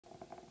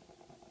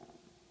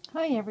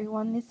Hi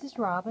everyone, this is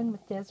Robin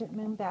with Desert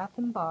Moon Bath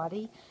and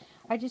Body.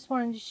 I just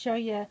wanted to show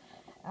you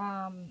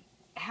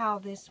how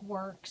this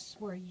works,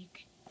 where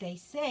they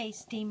say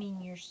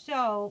steaming your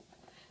soap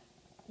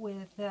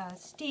with a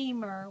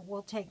steamer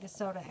will take the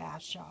soda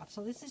ash off.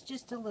 So this is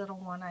just a little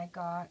one I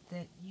got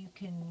that you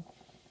can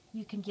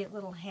get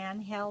little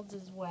handhelds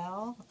as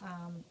well.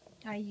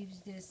 I use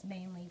this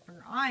mainly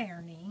for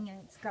ironing, and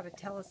it's got a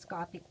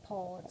telescopic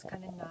pole. It's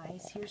kind of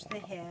nice. Here's the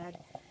head.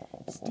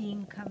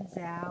 Steam comes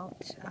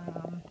out.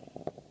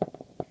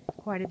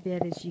 Quite a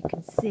bit, as you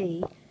can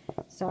see.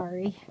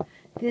 Sorry.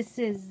 This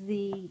is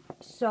the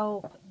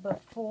soap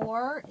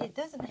before. It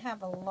doesn't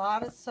have a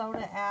lot of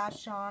soda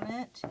ash on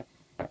it,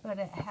 but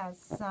it has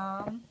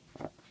some.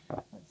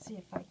 Let's see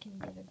if I can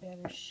get a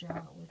better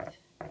shot with,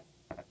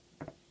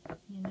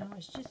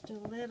 it's just a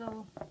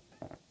little,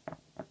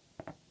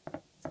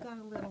 it's got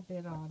a little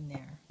bit on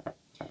there.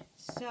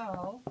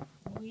 So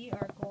we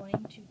are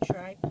going to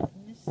try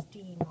putting the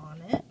steam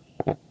on it.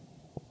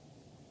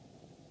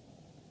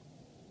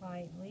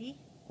 Lightly,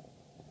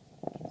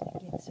 because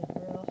it gets it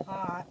real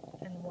hot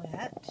and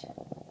wet.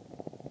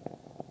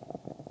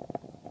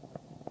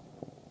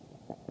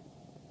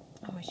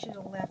 Oh, I should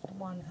have left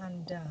one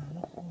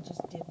undone and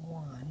just did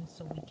one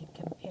so we could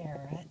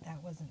compare it.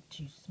 That wasn't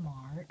too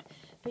smart,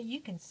 but you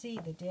can see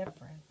the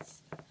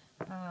difference.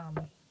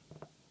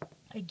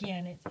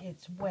 Again,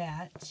 it's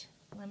wet.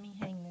 Let me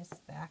hang this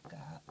back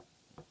up.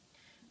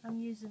 I'm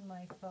using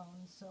my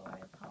phone, so I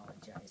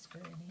apologize for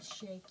any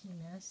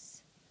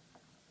shakiness.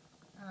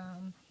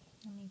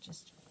 Let me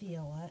just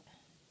feel it.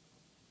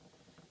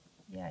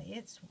 Yeah,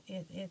 it's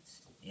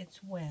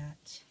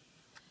wet.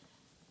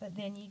 But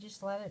then you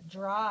just let it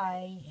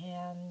dry,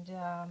 and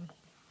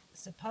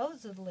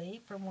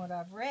supposedly, from what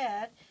I've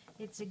read,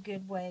 it's a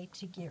good way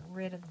to get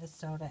rid of the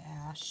soda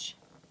ash.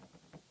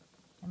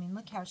 I mean,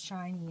 look how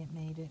shiny it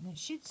made it, and it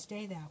should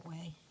stay that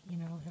way.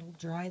 It'll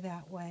dry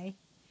that way.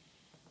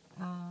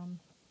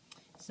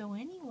 So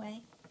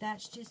anyway,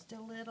 that's just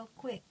a little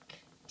quick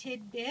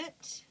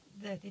tidbit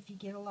that if you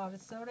get a lot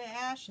of soda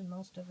ash, and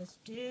most of us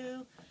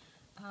do,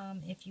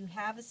 if you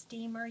have a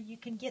steamer, you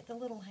can get the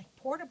little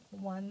portable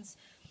ones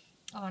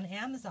on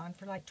Amazon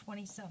for like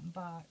 20-something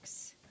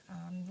bucks.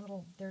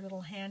 They're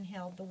little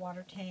handheld, the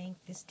water tank,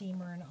 the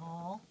steamer, and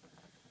all.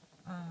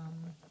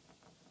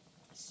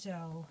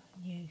 So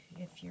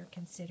if you're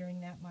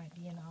considering, that might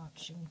be an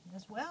option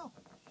as well.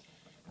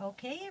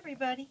 Okay,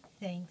 everybody,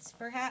 thanks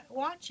for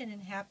watching,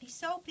 and happy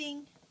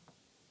soaping.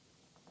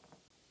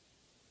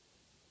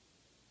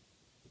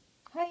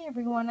 Hi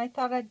everyone, I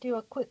thought I'd do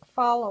a quick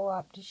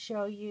follow-up to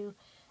show you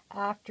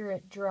after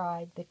it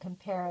dried, the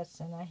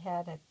comparison. I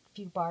had a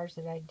few bars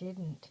that I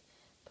didn't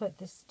put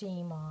the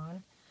steam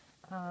on.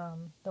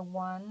 The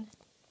one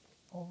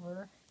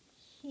over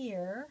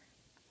here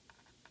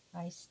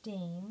I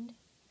steamed.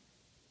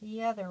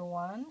 The other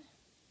one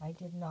I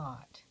did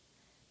not.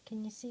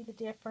 Can you see the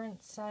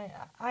difference?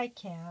 I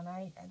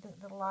can.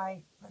 The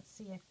light, let's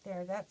see if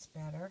that's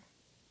better.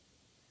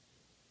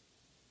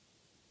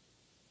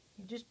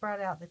 You just brought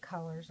out the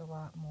colors a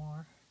lot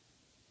more.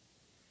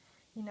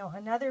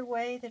 Another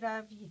way that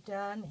I've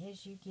done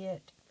is you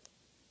get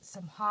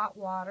some hot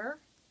water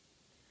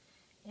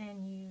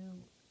and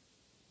you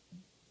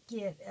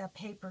get a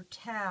paper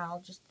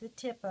towel, just the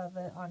tip of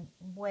it on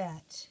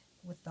wet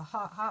with the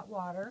hot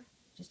water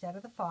just out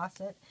of the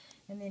faucet,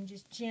 and then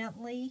just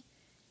gently,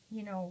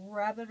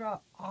 rub it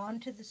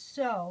onto the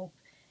soap,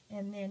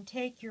 and then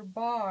take your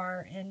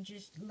bar and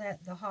just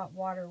let the hot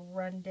water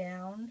run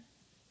down,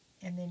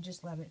 and then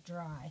just let it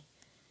dry.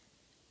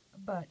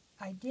 But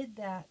I did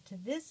that to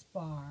this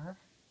bar.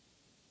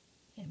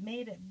 It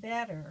made it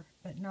better,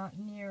 but not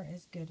near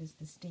as good as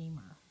the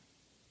steamer.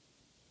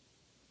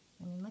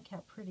 I mean, look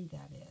how pretty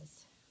that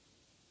is.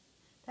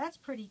 That's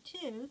pretty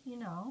too,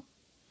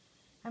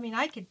 I mean,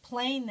 I could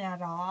plane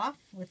that off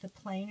with a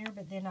planer,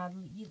 but then I'd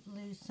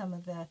lose some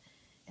of the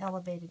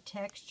elevated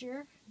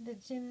texture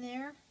that's in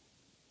there,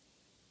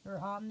 or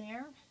on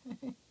there.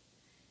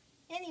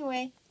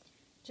 Anyway,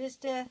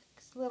 just a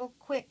little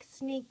quick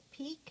sneak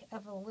peek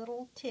of a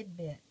little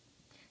tidbit.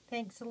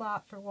 Thanks a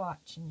lot for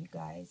watching, you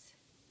guys.